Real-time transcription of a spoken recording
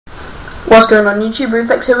What's going on YouTube?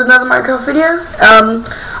 Reflex here with another Minecraft video.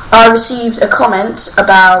 I received a comment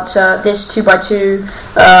about this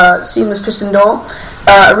 2x2 seamless piston door,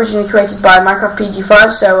 originally created by Minecraft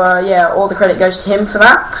PG5, so yeah, all the credit goes to him for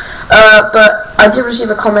that. But I did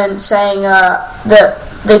receive a comment saying that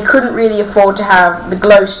they couldn't really afford to have the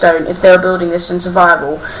glowstone if they were building this in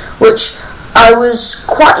survival, which I was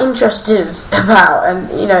quite interested about,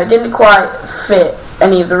 and you know, it didn't quite fit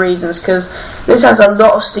any of the reasons, because this has a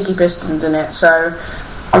lot of sticky pistons in it, so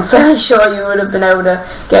I'm fairly sure you would have been able to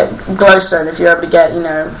get glowstone if you were able to get, you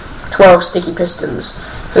know, 12 sticky pistons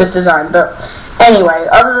for this design. But anyway,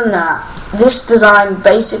 other than that, this design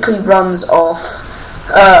basically runs off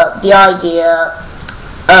the idea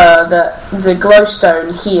that the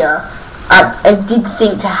glowstone here, I did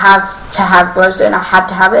think to have glowstone, I had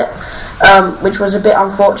to have it, which was a bit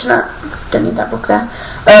unfortunate. Don't need that block there,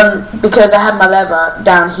 because I had my lever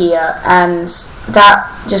down here, and that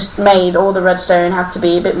just made all the redstone have to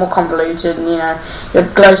be a bit more convoluted, and you know, your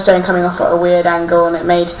glowstone coming off at a weird angle, and it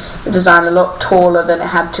made the design a lot taller than it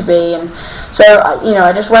had to be. And so you know,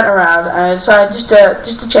 I just went around and I decided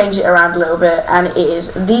just to change it around a little bit, and it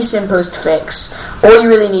is the simplest fix. All you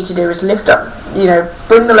really need to do is lift up, you know,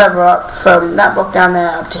 bring the lever up from that block down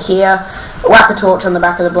there up to here, whack a torch on the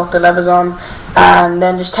back of the block the lever's on, and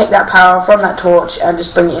then just take that power from that torch and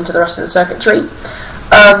just bring it into the rest of the circuitry.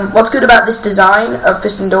 What's good about this design of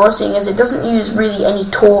piston door, seeing as it doesn't use really any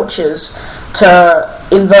torches to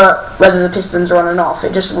invert whether the pistons are on and off,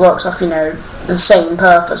 it just works off, you know, the same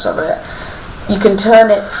purpose of it. You can turn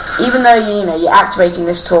it, even though you're activating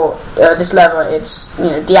this this lever, it's, you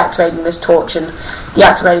know, deactivating this torch and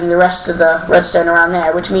deactivating the rest of the redstone around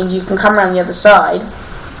there, which means you can come around the other side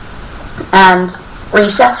and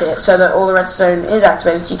reset it so that all the redstone is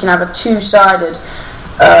activated, so you can have a two-sided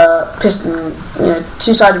piston, you know,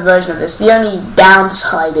 two-sided version of this. The only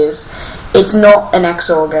downside is it's not an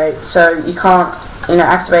XOR gate, so you can't, you know,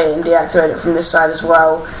 activate it and deactivate it from this side as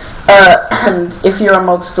well. And if you're on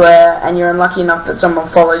multiplayer and you're unlucky enough that someone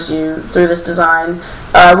follows you through this design,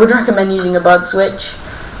 I would recommend using a bud switch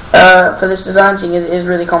for this design, seeing as it is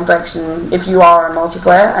really complex, and if you are on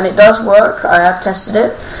multiplayer, and it does work, I have tested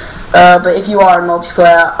it, but if you are in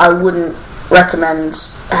multiplayer, I wouldn't recommend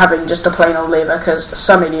having just a plain old lever, because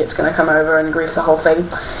some idiot's going to come over and grief the whole thing,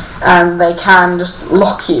 and they can just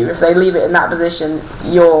lock you. If they leave it in that position,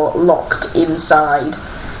 you're locked inside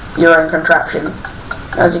your own contraption,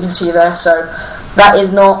 as you can see there. So that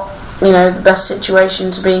is not, you know, the best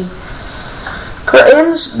situation to be put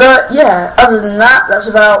in. But yeah, other than that, that's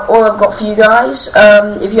about all I've got for you guys.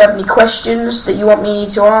 If you have any questions that you want me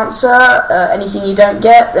to answer, anything you don't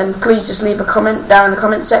get, then please just leave a comment down in the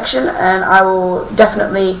comment section, and I will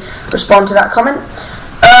definitely respond to that comment.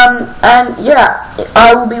 And yeah,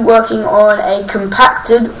 I will be working on a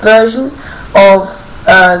compacted version of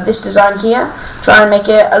this design here, try and make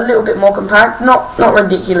it a little bit more compact, not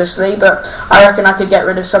ridiculously, but I reckon I could get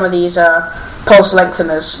rid of some of these pulse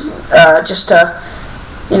lengtheners, just to,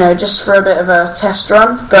 you know, just for a bit of a test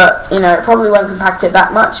run. But you know, it probably won't compact it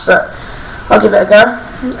that much, but I'll give it a go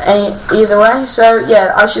either way. So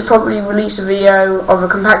yeah, I should probably release a video of a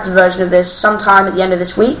compacted version of this sometime at the end of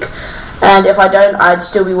this week, and if I don't, I'd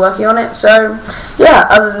still be working on it. So yeah,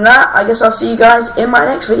 other than that, I guess I'll see you guys in my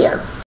next video.